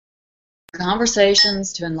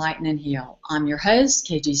Conversations to Enlighten and Heal. I'm your host,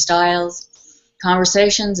 KG Stiles.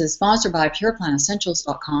 Conversations is sponsored by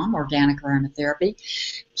PurePlantEssentials.com, organic aromatherapy.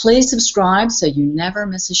 Please subscribe so you never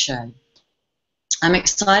miss a show. I'm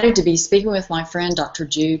excited to be speaking with my friend Dr.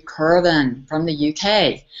 Jude Curven from the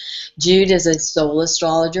UK. Jude is a soul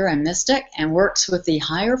astrologer and mystic and works with the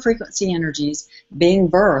higher frequency energies being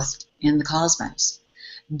birthed in the cosmos.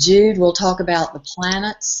 Jude will talk about the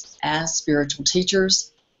planets as spiritual teachers,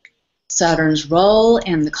 Saturn's role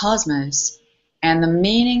in the cosmos, and the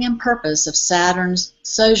meaning and purpose of Saturn's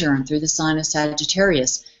sojourn through the sign of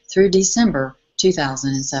Sagittarius through December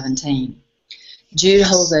 2017. Jude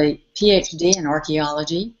holds a PhD in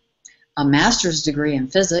archaeology, a master's degree in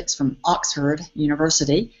physics from Oxford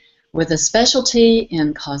University, with a specialty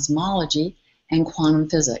in cosmology and quantum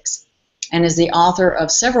physics, and is the author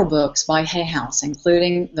of several books by Hay House,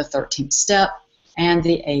 including The 13th Step and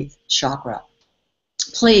The 8th Chakra.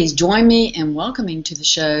 Please join me in welcoming to the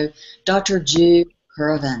show Dr. Jude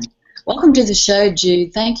Curven. Welcome to the show,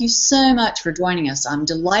 Jude. Thank you so much for joining us. I'm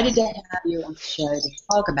delighted to have you on the show to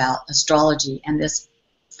talk about astrology and this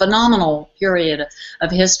phenomenal period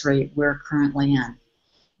of history we're currently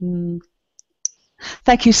in.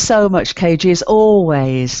 Thank you so much, KG. As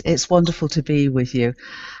always, it's wonderful to be with you,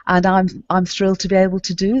 and I'm thrilled to be able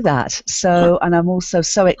to do that. And I'm also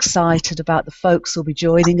so excited about the folks who'll be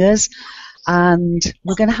joining us, and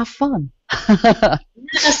we're going to have fun. Yes, we're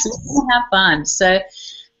going to have fun. So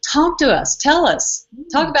talk to us, tell us,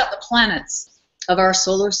 talk about the planets of our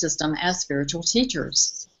solar system as spiritual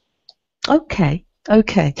teachers. Okay.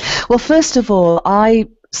 Well, first of all, I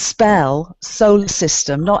spell solar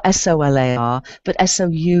system, not S-O-L-A-R, but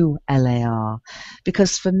S-O-U-L-A-R,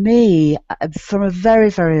 because for me, from a very,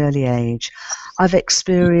 very early age, I've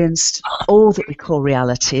experienced all that we call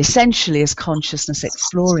reality, essentially as consciousness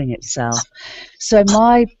exploring itself. So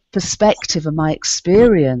my perspective and my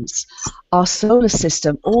experience, our solar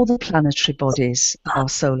system, all the planetary bodies of our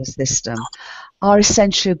solar system, are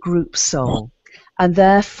essentially a group soul, and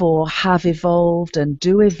therefore have evolved and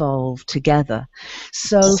do evolve together.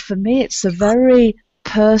 So for me, it's a very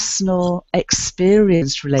personal,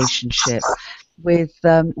 experienced relationship with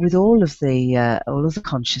all of the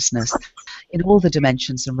consciousness in all the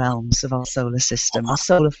dimensions and realms of our solar system, our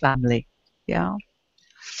solar family. Yeah.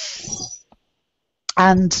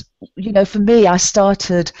 And, you know, for me, I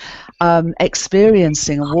started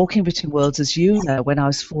experiencing and walking between worlds, as you know, when I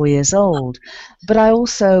was 4 years old. But I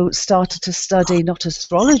also started to study not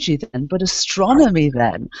astrology then, but astronomy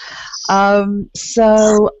then.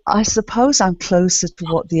 So I suppose I'm closer to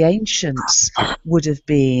what the ancients would have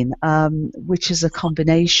been, which is a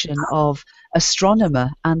combination of astronomer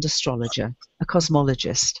and astrologer, a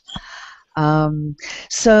cosmologist.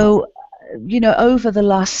 You know, over the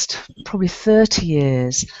last probably 30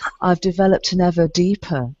 years, I've developed an ever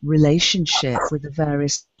deeper relationship with the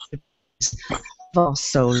various of our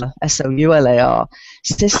solar, S-O-U-L-A-R,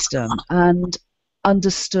 system, and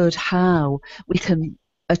understood how we can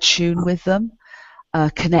attune with them,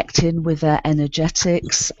 connect in with their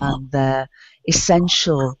energetics and their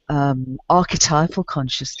essential archetypal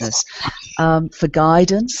consciousness for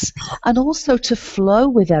guidance, and also to flow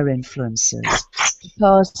with their influences.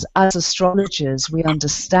 Because as astrologers, we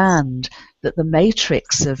understand that the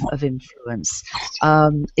matrix of influence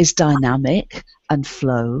is dynamic and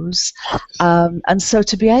flows. And so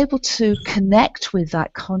to be able to connect with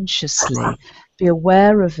that consciously, be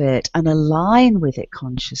aware of it and align with it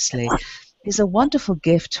consciously is a wonderful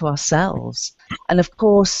gift to ourselves. And of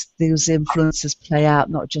course, those influences play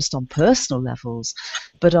out not just on personal levels,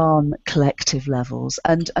 but on collective levels.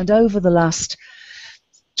 And over the last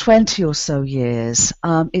 20 or so years,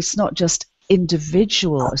 it's not just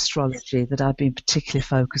individual astrology that I've been particularly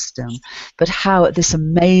focused on, but how at this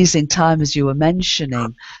amazing time, as you were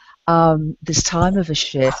mentioning, this time of a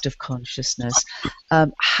shift of consciousness,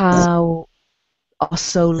 how our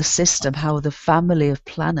solar system, how the family of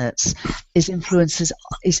planets is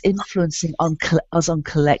influencing us on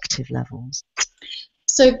collective levels.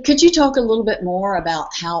 So could you talk a little bit more about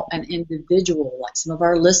how an individual, like some of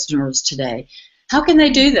our listeners today, how can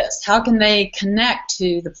they do this? How can they connect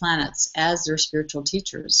to the planets as their spiritual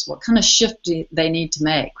teachers? What kind of shift do they need to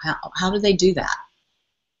make? How do they do that?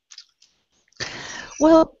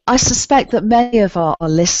 Well, I suspect that many of our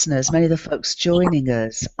listeners, many of the folks joining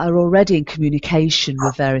us, are already in communication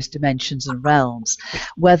with various dimensions and realms,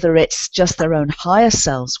 whether it's just their own higher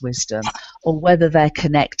selves wisdom or whether they're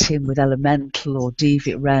connecting with elemental or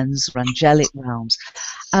deviant realms or angelic realms.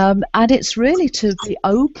 And it's really to be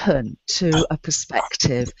open to a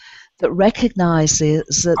perspective that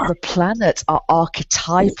recognizes that the planets are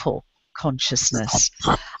archetypal consciousness,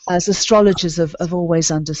 as astrologers have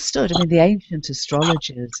always understood. I mean, the ancient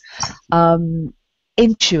astrologers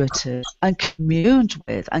intuited and communed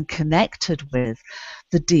with and connected with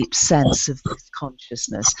the deep sense of this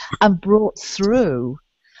consciousness and brought through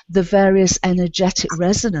the various energetic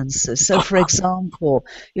resonances. So, for example,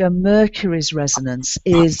 Mercury's resonance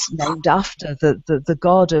is named after the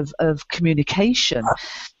god of communication.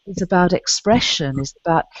 It's about expression, it's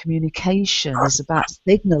about communication, it's about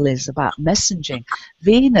signal, it's about messaging.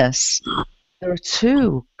 Venus, there are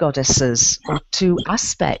two goddesses, or two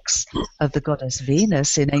aspects of the goddess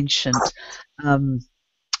Venus in ancient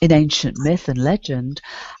myth and legend,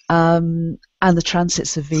 and the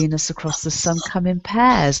transits of Venus across the sun come in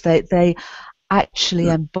pairs. They actually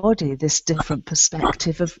embody this different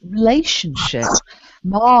perspective of relationship.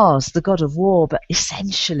 Mars, the god of war, but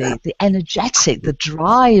essentially the energetic, the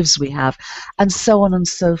drives we have, and so on and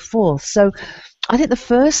so forth. So I think the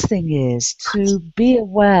first thing is to be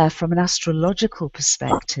aware from an astrological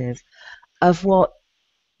perspective of what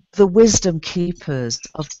the wisdom keepers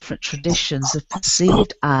of different traditions have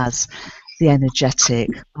perceived as the energetic,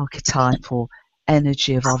 archetypal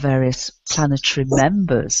energy of our various planetary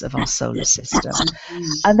members of our solar system.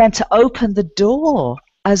 And then to open the door,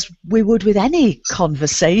 as we would with any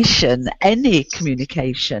conversation, any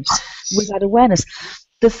communication, with that awareness.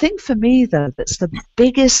 The thing for me, though, that's the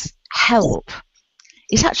biggest help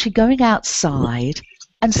is actually going outside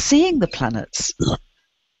and seeing the planets.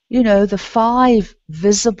 The 5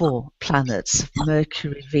 visible planets,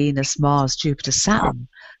 Mercury, Venus, Mars, Jupiter, Saturn,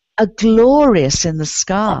 are glorious in the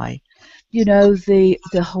sky. The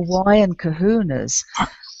Hawaiian kahunas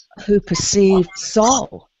who perceive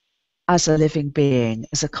Sol as a living being,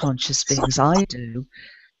 as a conscious being, as I do,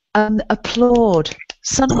 and applaud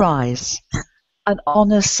sunrise and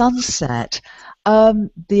honor sunset.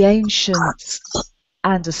 The ancients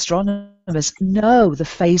and astronomers know the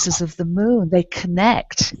phases of the moon. They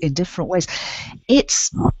connect in different ways.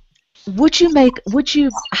 Would you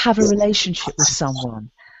have a relationship with someone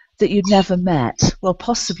that you'd never met? Well,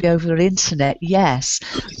 possibly over the internet, yes.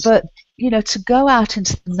 But, to go out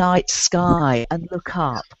into the night sky and look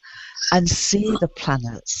up and see the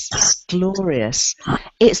planets, glorious.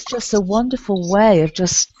 It's just a wonderful way of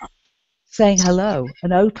just saying hello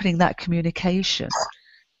and opening that communication.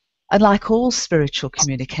 And like all spiritual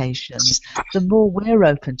communications, the more we're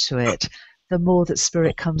open to it, the more that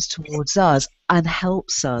spirit comes towards us and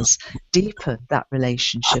helps us deepen that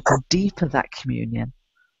relationship and deepen that communion.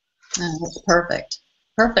 Oh, that's perfect.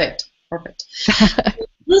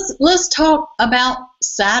 Let's talk about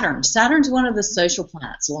Saturn. Saturn's one of the social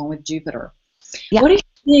planets along with Jupiter. Yeah. What do you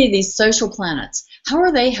see these social planets? How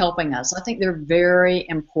are they helping us? I think they're very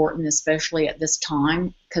important, especially at this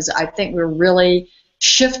time, because I think we're really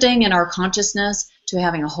shifting in our consciousness to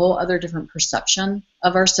having a whole other different perception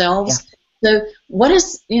of ourselves. Yeah. So what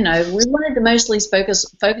is, we wanted to mostly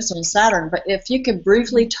focus on Saturn, but if you could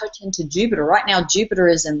briefly touch into Jupiter. Right now Jupiter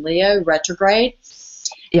is in Leo retrograde.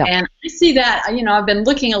 Yeah. And I see that, I've been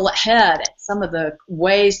looking ahead at some of the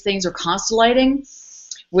ways things are constellating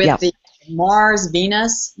with the Mars,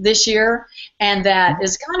 Venus this year, and that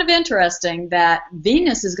is kind of interesting that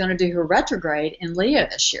Venus is going to do her retrograde in Leo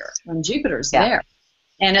this year when Jupiter's there.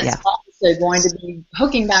 And it's also going to be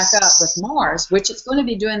hooking back up with Mars, which it's going to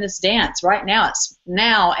be doing this dance right now. It's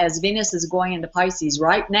now, as Venus is going into Pisces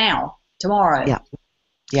right now, tomorrow. Yeah.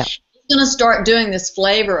 It's going to start doing this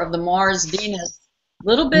flavor of the Mars-Venus, a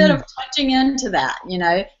little bit of touching into that,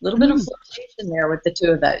 a little bit of flirtation there with the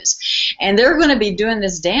two of those. And they're going to be doing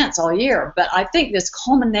this dance all year. But I think this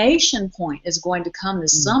culmination point is going to come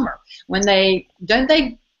this summer when don't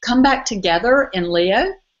they come back together in Leo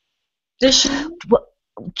this year? Well,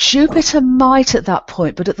 Jupiter might at that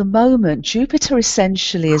point, but at the moment, Jupiter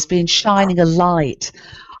essentially has been shining a light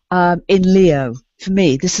in Leo. For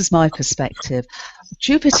me, this is my perspective.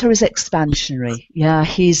 Jupiter is expansionary. Yeah,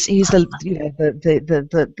 he's the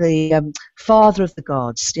father of the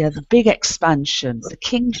gods. Yeah, the big expansion, the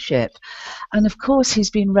kingship, and of course he's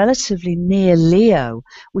been relatively near Leo,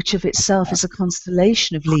 which of itself is a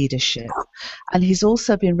constellation of leadership, and he's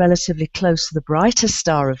also been relatively close to the brighter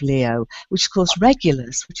star of Leo, which is of course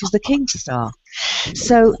Regulus, which is the king star.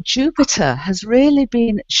 So Jupiter has really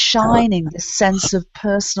been shining this sense of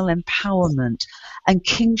personal empowerment and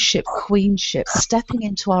kingship, queenship, stepping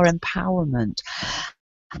into our empowerment.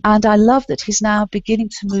 And I love that he's now beginning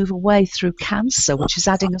to move away through Cancer, which is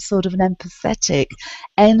adding a sort of an empathetic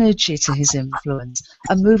energy to his influence,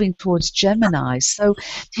 and moving towards Gemini. So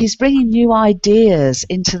he's bringing new ideas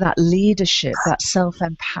into that leadership, that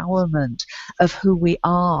self-empowerment of who we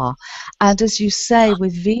are. And as you say,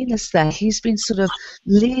 with Venus there, he's been sort of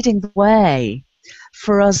leading the way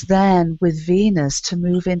for us then with Venus to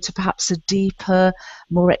move into perhaps a deeper,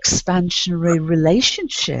 more expansionary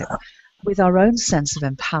relationship with our own sense of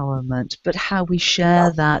empowerment, but how we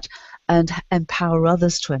share that and empower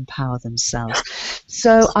others to empower themselves.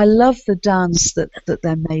 So I love the dance that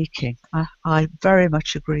they're making. I very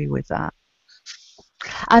much agree with that.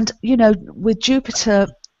 And, you know, with Jupiter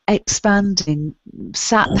expanding,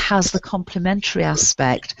 Saturn has the complementary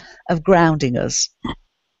aspect of grounding us.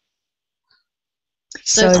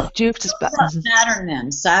 So Jupiter's back. Saturn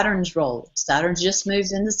then, Saturn's role. Saturn just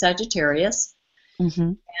moved into Sagittarius. Mm-hmm.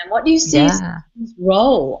 And what do you see as his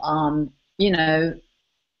role, you know,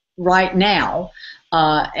 right now,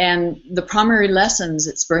 and the primary lessons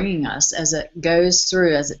it's bringing us as it goes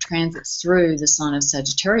through, as it transits through the sign of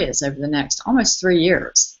Sagittarius over the next almost 3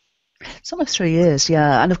 years? It's almost 3 years,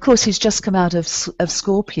 yeah. And of course, he's just come out of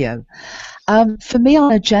Scorpio. For me,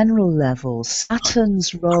 on a general level,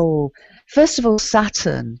 Saturn's role, first of all,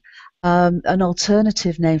 Saturn, an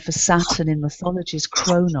alternative name for Saturn in mythology is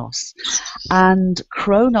Kronos. And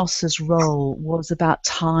Kronos's role was about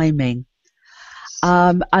timing.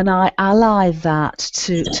 And I ally that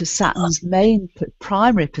to Saturn's main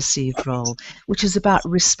primary perceived role, which is about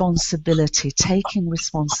responsibility, taking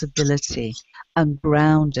responsibility and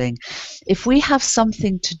grounding. If we have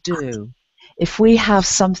something to do, if we have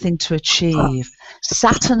something to achieve,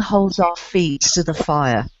 Saturn holds our feet to the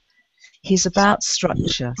fire. He's about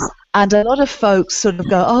structure. And a lot of folks sort of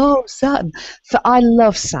go, oh, Saturn. So I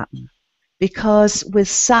love Saturn, because with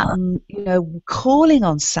Saturn, you know, calling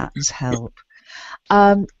on Saturn's help,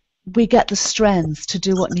 we get the strength to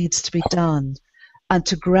do what needs to be done and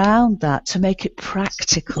to ground that, to make it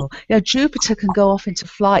practical. You know, Jupiter can go off into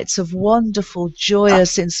flights of wonderful,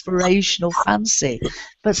 joyous, inspirational fancy,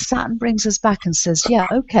 but Saturn brings us back and says, yeah,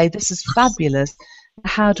 okay, this is fabulous.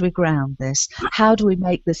 How do we ground this? How do we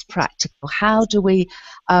make this practical? How do we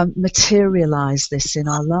materialize this in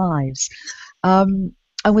our lives? And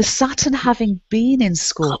with Saturn having been in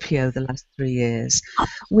Scorpio the last 3 years,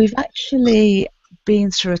 we've actually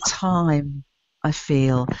been through a time, I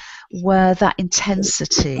feel, where that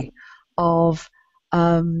intensity of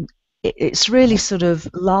it's really sort of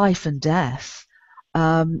life and death.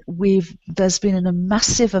 There's been a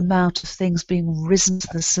massive amount of things being risen to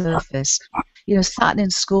the surface. You know, Saturn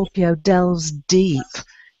in Scorpio delves deep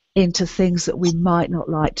into things that we might not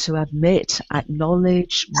like to admit,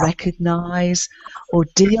 acknowledge, recognize, or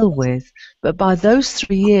deal with. But by those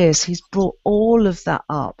 3 years, he's brought all of that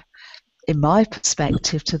up, in my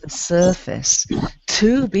perspective, to the surface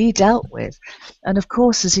to be dealt with. And of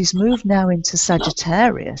course, as he's moved now into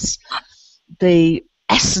Sagittarius, the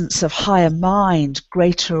essence of higher mind,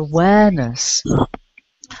 greater awareness,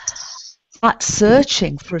 that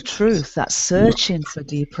searching for a truth, that searching for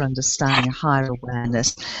deeper understanding, higher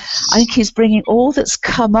awareness, I think he's bringing all that's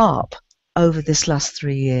come up over this last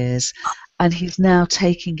 3 years, and he's now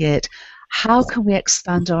taking it. How can we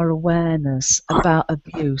expand our awareness about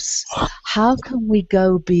abuse? How can we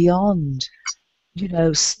go beyond, you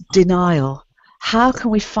know, denial? How can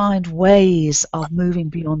we find ways of moving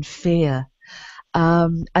beyond fear?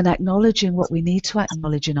 And acknowledging what we need to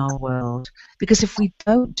acknowledge in our world. Because if we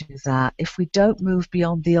don't do that, if we don't move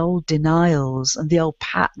beyond the old denials and the old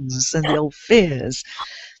patterns and the old fears,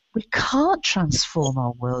 we can't transform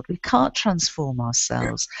our world. We can't transform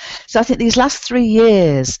ourselves. So I think these last 3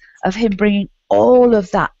 years of him bringing all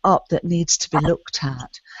of that up that needs to be looked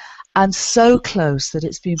at, and so close that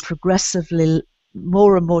it's been progressively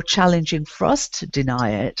more and more challenging for us to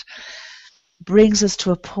deny it, brings us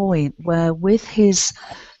to a point where, with his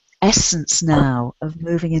essence now of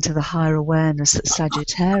moving into the higher awareness that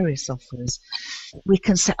Sagittarius offers, we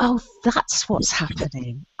can say, oh, that's what's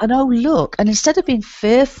happening. And oh, look. And instead of being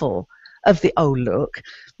fearful of the oh, look,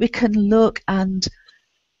 we can look and,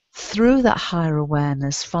 through that higher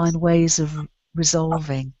awareness, find ways of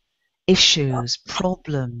resolving issues,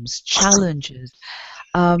 problems, challenges,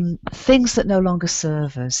 things that no longer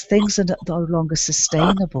serve us, things that are no longer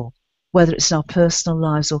sustainable, whether it's in our personal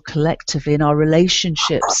lives or collectively in our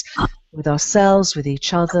relationships with ourselves, with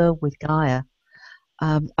each other, with Gaia,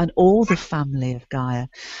 and all the family of Gaia.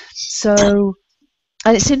 So,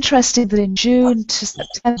 and it's interesting that in June to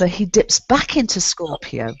September, he dips back into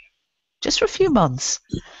Scorpio, just for a few months,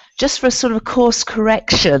 just for a sort of a course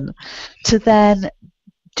correction, to then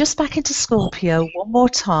just back into Scorpio one more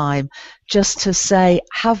time, just to say,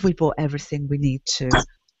 have we brought everything we need to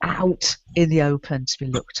out in the open to be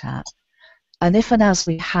looked at? And if and as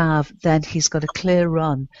we have, then he's got a clear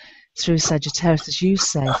run through Sagittarius, as you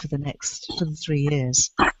say, for the 3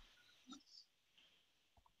 years.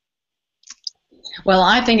 Well,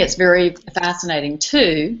 I think it's very fascinating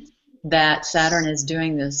too that Saturn is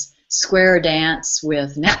doing this square dance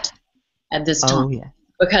with Neptune at this time. Oh, yeah.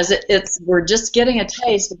 Because we're just getting a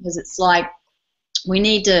taste, because it's like we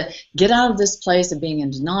need to get out of this place of being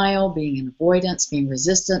in denial, being in avoidance, being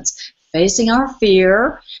resistance, facing our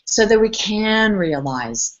fear, so that we can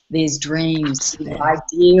realize these dreams, these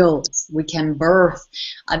ideals. We can birth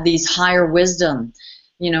these higher wisdom.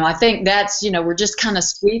 I think that's, we're just kind of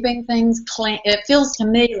sweeping things clean. It feels to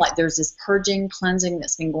me like there's this purging, cleansing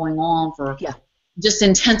that's been going on for just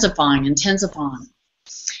intensifying.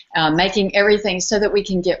 Making everything so that we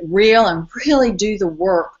can get real and really do the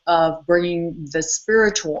work of bringing the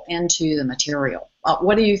spiritual into the material.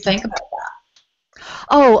 What do you think about that?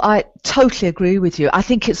 Oh, I totally agree with you. I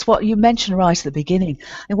think it's what you mentioned right at the beginning.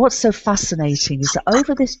 And what's so fascinating is that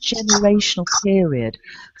over this generational period,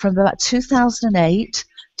 from about 2008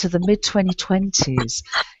 to the mid-2020s,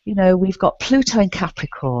 we've got Pluto in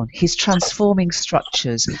Capricorn. He's transforming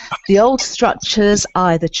structures. The old structures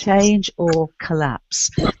either change or collapse.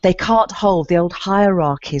 They can't hold the old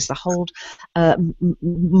hierarchies, the whole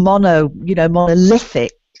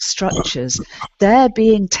monolithic structures. They're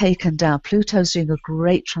being taken down. Pluto's doing a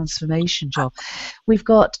great transformation job. We've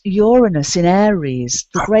got Uranus in Aries,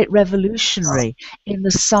 the great revolutionary, in the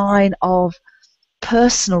sign of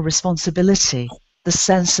personal responsibility, the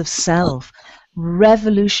sense of self.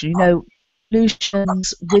 Revolution,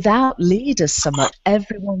 revolutions without leaders so much.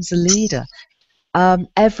 Everyone's a leader.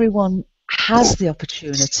 Everyone has the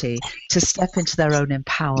opportunity to step into their own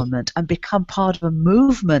empowerment and become part of a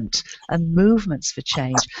movement and movements for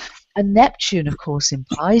change. And Neptune, of course, in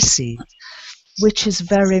Pisces, which is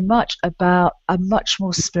very much about a much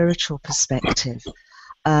more spiritual perspective,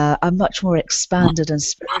 a much more expanded and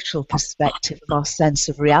spiritual perspective of our sense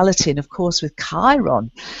of reality. And of course, with Chiron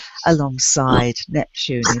alongside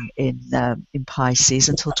Neptune in Pisces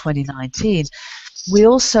until 2019, we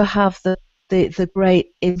also have the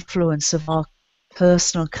great influence of our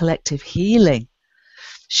personal and collective healing,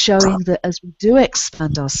 showing that as we do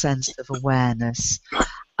expand our sense of awareness,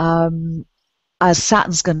 as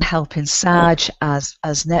Saturn's going to help in Sag, as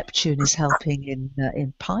Neptune is helping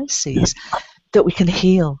in Pisces, that we can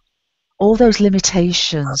heal all those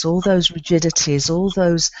limitations, all those rigidities, all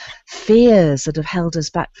those fears that have held us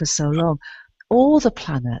back for so long. All the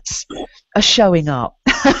planets are showing up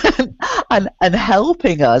and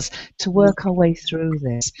helping us to work our way through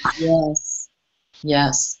this.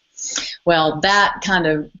 Yes. Well, that kind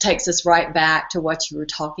of takes us right back to what you were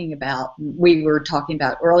talking about. We were talking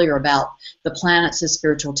about earlier about the planets as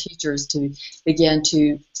spiritual teachers, to begin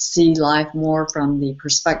to see life more from the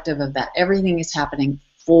perspective of that everything is happening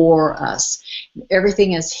for us.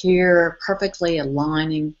 Everything is here perfectly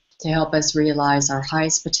aligning to help us realize our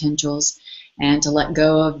highest potentials and to let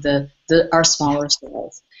go of our smaller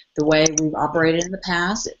selves. The way we've operated in the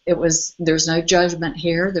past, there's no judgment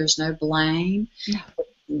here, there's no blame.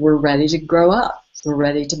 We're ready to grow up. We're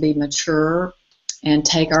ready to be mature and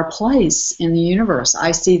take our place in the universe.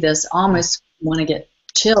 I see this, almost want to get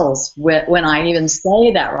chills when I even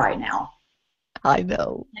say that right now. I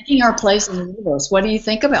know. Taking our place in the universe. What do you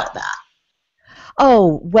think about that?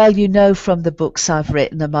 Oh, well, from the books I've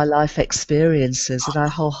written and my life experiences that I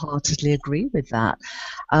wholeheartedly agree with that.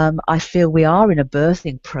 I feel we are in a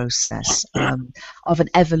birthing process of an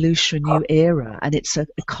evolutionary new era, and it's a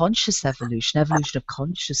conscious evolution of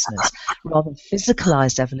consciousness, rather than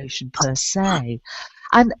physicalized evolution per se.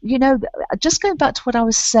 And, just going back to what I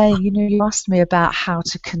was saying, you asked me about how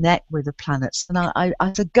to connect with the planets, and I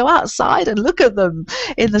said, go outside and look at them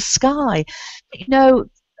in the sky.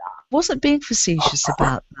 Wasn't being facetious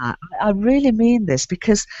about that. I really mean this,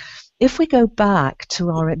 because if we go back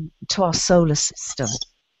to our solar system,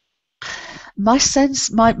 my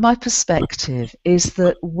perspective is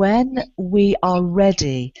that when we are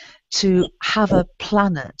ready to have a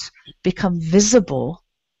planet become visible,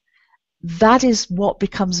 that is what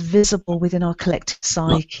becomes visible within our collective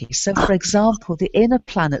psyche. So, for example, the inner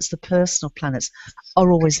planets, the personal planets,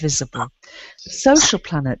 are always visible. The social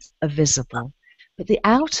planets are visible. But the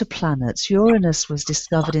outer planets, Uranus was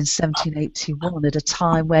discovered in 1781 at a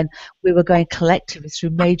time when we were going collectively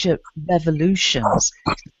through major revolutions,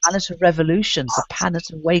 a planet of revolutions, a planet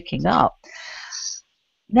of waking up.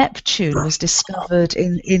 Neptune was discovered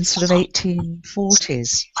in sort of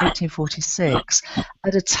 1840s, 1846,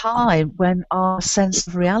 at a time when our sense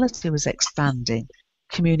of reality was expanding.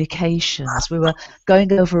 Communications, we were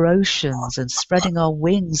going over oceans and spreading our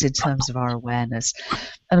wings in terms of our awareness.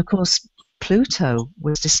 And of course, Pluto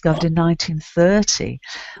was discovered in 1930,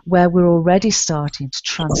 where we're already starting to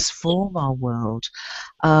transform our world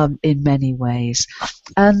in many ways.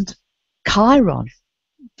 And Chiron,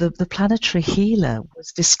 the planetary healer,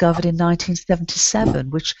 was discovered in 1977,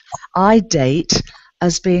 which I date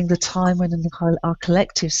as being the time when in our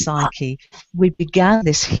collective psyche we began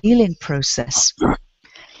this healing process.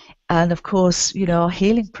 And of course, our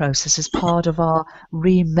healing process is part of our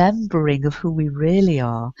remembering of who we really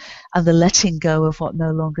are and the letting go of what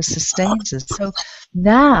no longer sustains us. So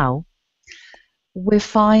now we're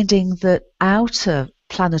finding that outer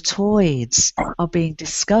planetoids are being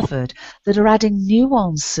discovered that are adding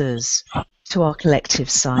nuances to our collective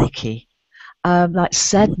psyche, like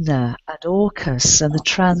Sedna and Orcus and the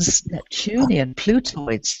trans-Neptunian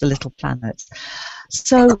Plutoids, the little planets.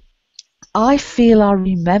 So I feel our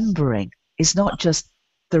remembering is not just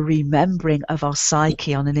the remembering of our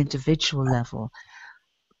psyche on an individual level,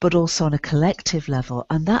 but also on a collective level.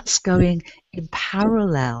 And that's going in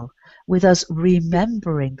parallel with us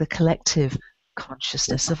remembering the collective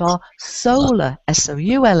consciousness of our solar,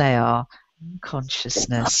 SOULAR,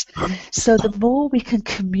 consciousness. So the more we can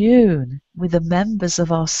commune with the members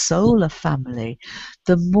of our solar family,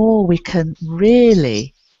 the more we can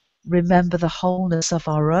really remember the wholeness of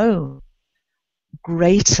our own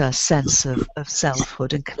greater sense of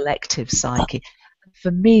selfhood and collective psyche.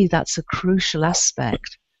 For me, that's a crucial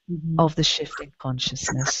aspect of the shifting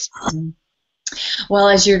consciousness. Well,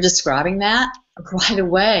 as you're describing that, right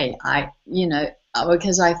away,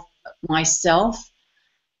 because I myself,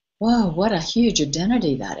 whoa, what a huge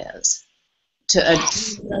identity that is.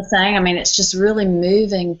 Saying, I mean, it's just really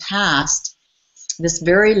moving past this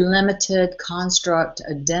very limited construct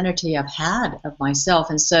identity I've had of myself,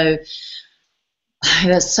 and so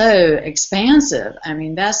that's so expansive. I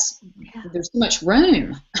mean, there's so much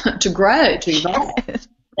room to grow, to evolve.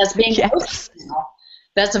 That's being open now.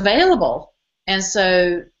 That's available. And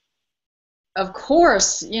so, of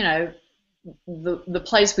course, the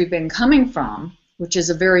place we've been coming from, which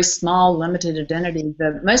is a very small, limited identity,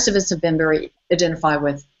 most of us have been very identified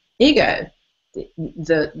with ego,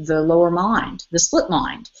 the lower mind, the split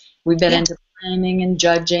mind. We've been into blaming and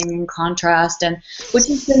judging and contrast, and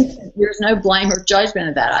there's no blame or judgment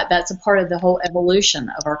of that. That's a part of the whole evolution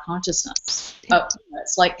of our consciousness.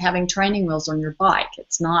 It's like having training wheels on your bike.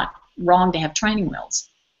 It's not wrong to have training wheels.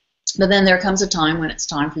 But then there comes a time when it's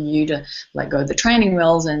time for you to let go of the training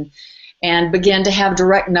wheels and begin to have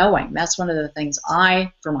direct knowing. That's one of the things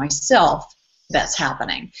for myself, that's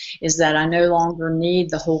happening, is that I no longer need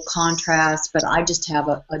the whole contrast, but I just have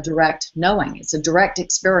a direct knowing. It's a direct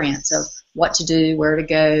experience of what to do, where to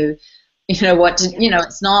go, it's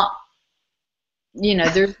not,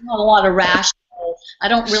 there's not a lot of rational. I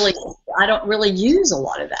don't really use a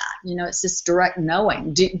lot of that. It's this direct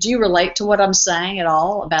knowing. Do you relate to what I'm saying at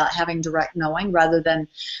all about having direct knowing rather than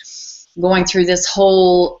going through this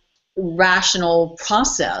whole rational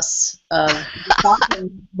process of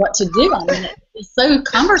deciding what to do? I mean, it's so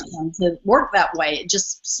cumbersome to work that way. It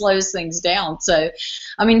just slows things down. So,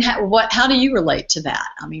 I mean, how do you relate to that?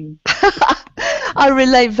 I mean, I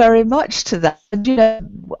relate very much to that. And,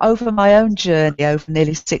 over my own journey, over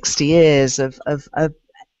nearly 60 years of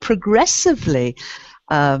progressively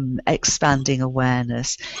expanding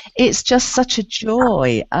awareness, it's just such a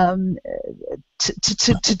joy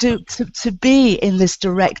to be in this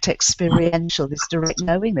direct experiential, this direct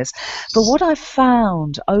knowingness. But what I've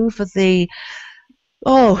found over the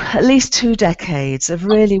at least 2 decades of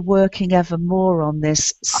really working ever more on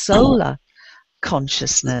this solar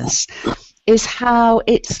consciousness is how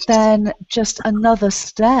it's then just another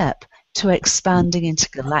step to expanding into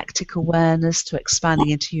galactic awareness, to expanding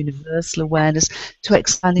into universal awareness, to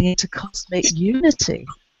expanding into cosmic unity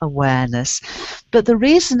awareness. But the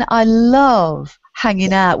reason I love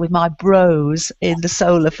hanging out with my bros in the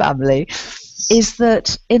solar family is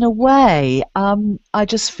that, in a way, I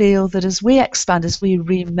just feel that as we expand, as we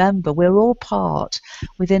remember, we're all part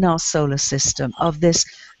within our solar system of this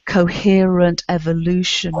coherent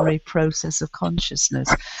evolutionary process of consciousness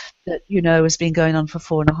that has been going on for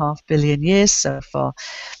 4.5 billion years so far.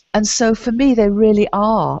 And so for me, they really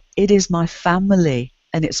are. It is my family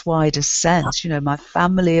in its widest sense. My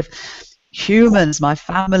family of humans, my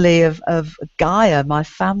family of Gaia, my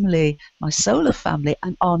family, my solar family,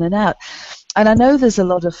 and on and out. And I know there's a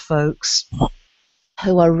lot of folks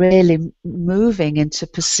who are really moving into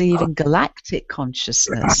perceiving galactic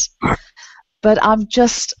consciousness. But I'm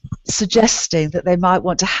just suggesting that they might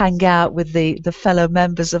want to hang out with the fellow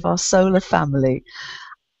members of our solar family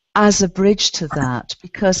as a bridge to that,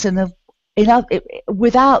 because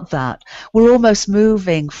without that, we're almost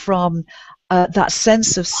moving from that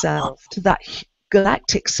sense of self to that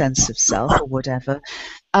galactic sense of self, or whatever.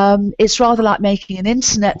 It's rather like making an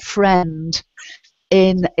internet friend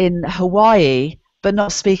in Hawaii, but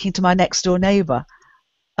not speaking to my next door neighbor.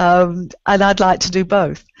 And I'd like to do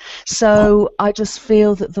both. So I just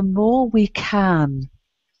feel that the more we can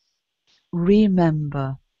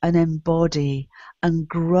remember and embody and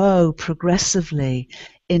grow progressively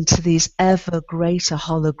into these ever greater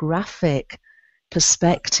holographic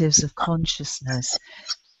perspectives of consciousness,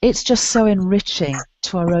 it's just so enriching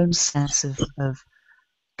to our own sense of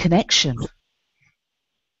connection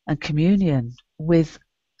and communion with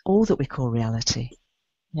all that we call reality.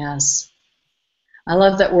 Yes. I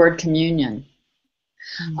love that word, communion.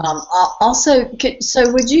 Also,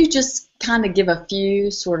 so would you just kind of give a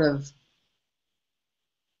few sort of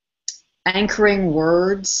anchoring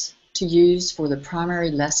words to use for the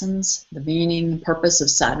primary lessons, the meaning, purpose of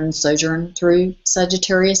Saturn's sojourn through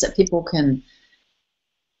Sagittarius, that people can,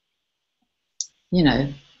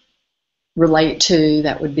 relate to,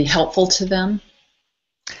 that would be helpful to them?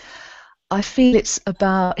 I feel it's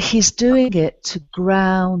about, he's doing it to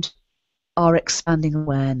ground our expanding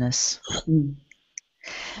awareness.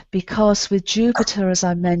 Because with Jupiter, as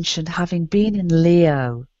I mentioned, having been in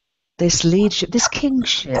Leo, this leadership, this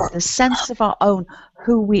kingship, the sense of our own,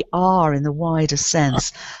 who we are in the wider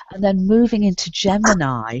sense, and then moving into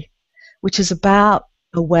Gemini, which is about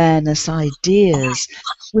awareness, ideas.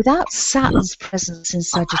 Without Saturn's presence in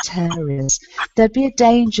Sagittarius, there'd be a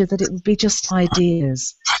danger that it would be just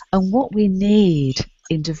ideas. And what we need,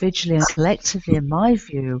 individually and collectively, in my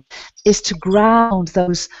view, is to ground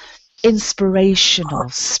those inspirational,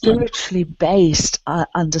 spiritually based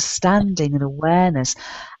understanding and awareness,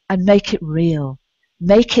 and make it real,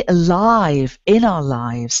 make it alive in our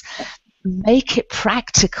lives, make it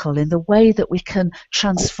practical in the way that we can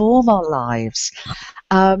transform our lives,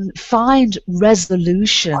 find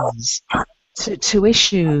resolutions to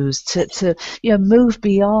issues, to move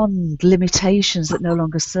beyond limitations that no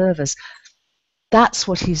longer serve us. That's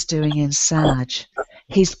what he's doing in Sag.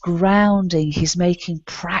 He's grounding, he's making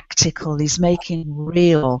practical, he's making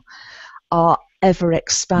real our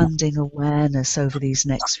ever-expanding awareness over these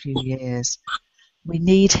next few years. We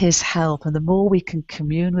need his help, and the more we can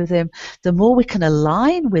commune with him, the more we can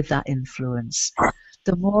align with that influence,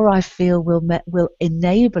 the more I feel we'll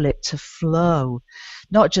enable it to flow,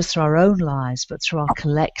 not just through our own lives, but through our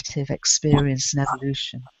collective experience and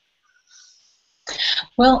evolution.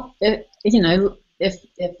 Well, if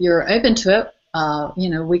you're open to it,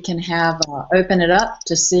 we can have open it up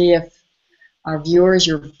to see if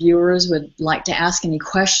your viewers would like to ask any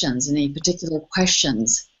questions, any particular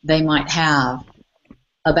questions they might have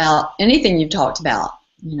about anything you've talked about,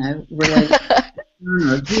 related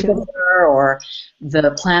to Jupiter or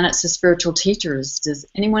the planets as spiritual teachers. Does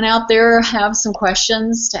anyone out there have some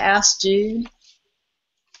questions to ask Jude?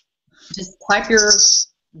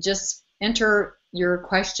 Just enter your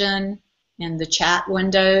question in the chat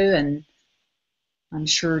window, and I'm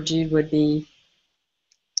sure Jude would be.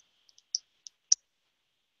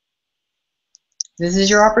 This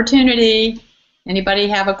is your opportunity. Anybody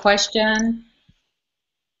have a question?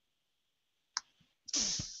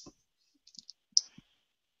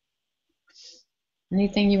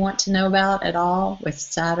 Anything you want to know about at all with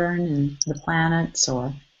Saturn and the planets,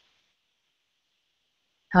 or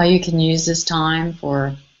how you can use this time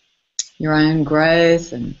for your own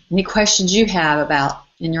growth, and any questions you have about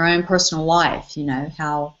in your own personal life,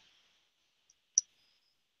 how.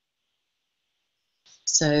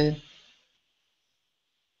 So,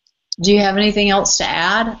 do you have anything else to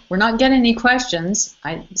add? We're not getting any questions.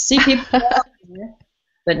 I see people out there,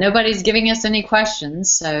 but nobody's giving us any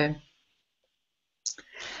questions, so.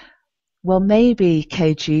 Well, maybe,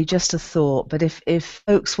 KG, just a thought, but if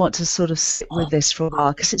folks want to sort of sit with this for a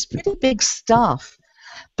while, because it's pretty big stuff,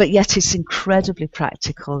 but yet it's incredibly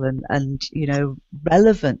practical and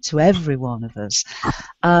relevant to every one of us,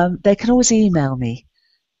 they can always email me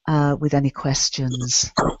with any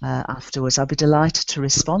questions afterwards. I'll be delighted to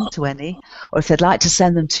respond to any, or if they'd like to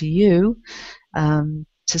send them to you, to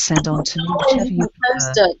send on to me, whichever you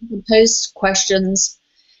prefer. You can post questions,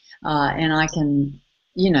 and I can,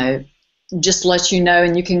 just let you know,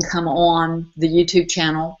 and you can come on the YouTube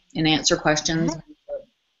channel and answer questions,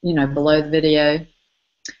 below the video.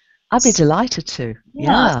 I'd be delighted to.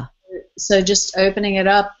 Yeah. So just opening it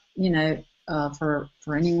up, for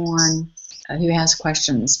anyone who has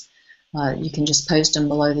questions. You can just post them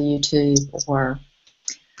below the YouTube or.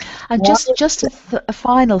 And just a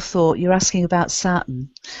final thought. You're asking about Saturn.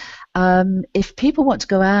 If people want to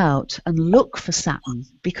go out and look for Saturn,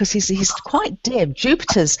 because he's quite dim.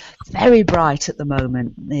 Jupiter's very bright at the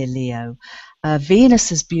moment near Leo.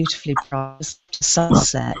 Venus is beautifully bright to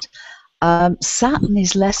sunset. Saturn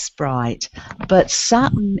is less bright, but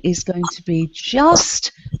Saturn is going to be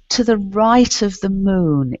just to the right of the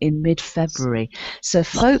moon in mid-February. So if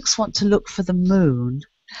folks want to look for the moon,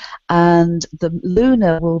 and the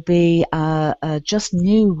lunar will be just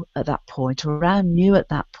new at that point, or around new at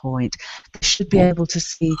that point, they should be able to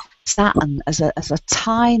see Saturn as a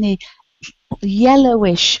tiny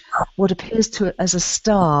yellowish, what appears to as a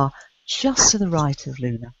star, just to the right of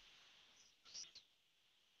Luna.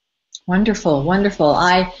 Wonderful, wonderful.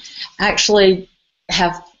 I actually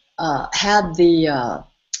have had the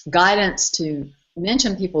guidance to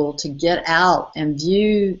mention people to get out and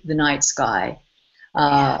view the night sky.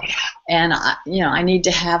 And I need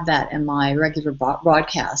to have that in my regular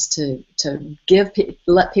broadcast to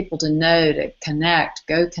let people to know to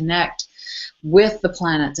go connect with the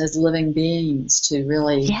planets as living beings, to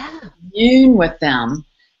really commune with them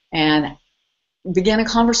and begin a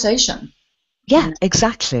conversation. Yeah,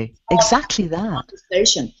 exactly that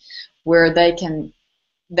conversation where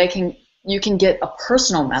you can get a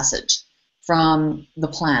personal message from the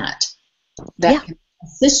planet that can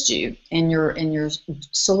assist you in your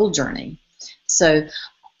soul journey. So,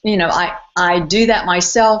 I do that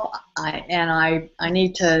myself. I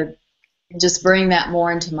need to just bring that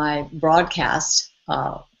more into my broadcast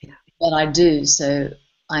that I do. So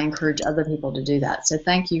I encourage other people to do that. So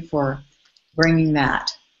thank you for bringing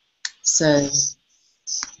that. So,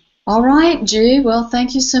 all right, Ju. Well,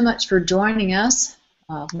 thank you so much for joining us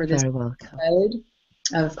for this episode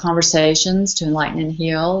of Conversations to Enlighten and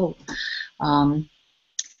Heal.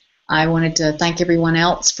 I wanted to thank everyone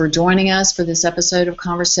else for joining us for this episode of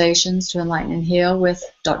Conversations to Enlighten and Heal with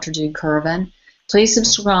Dr. Jude Curvin. Please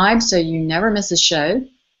subscribe so you never miss a show.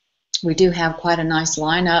 We do have quite a nice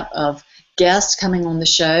lineup of guests coming on the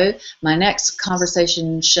show. My next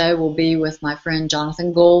conversation show will be with my friend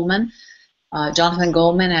Jonathan Goldman. Jonathan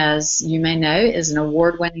Goldman, as you may know, is an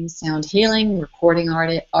award-winning sound healing recording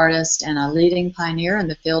artist and a leading pioneer in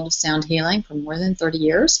the field of sound healing for more than 30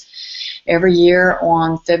 years. Every year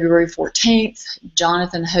on February 14th,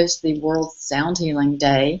 Jonathan hosts the World Sound Healing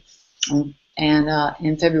Day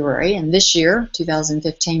in February, and this year,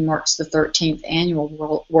 2015, marks the 13th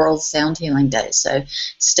annual World Sound Healing Day, so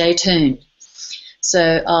stay tuned.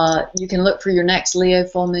 So you can look for your next Leo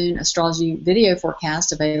full moon astrology video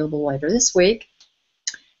forecast available later this week.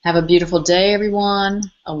 Have a beautiful day, everyone.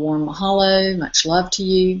 A warm mahalo. Much love to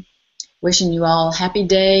you. Wishing you all happy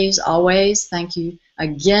days always. Thank you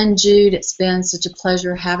again, Jude. It's been such a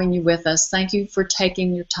pleasure having you with us. Thank you for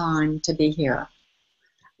taking your time to be here.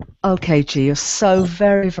 Okay, G, you're so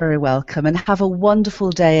very, very welcome. And have a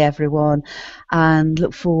wonderful day, everyone. And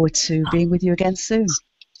look forward to being with you again soon.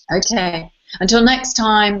 Okay. Until next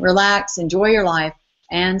time, relax, enjoy your life,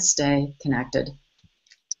 and stay connected.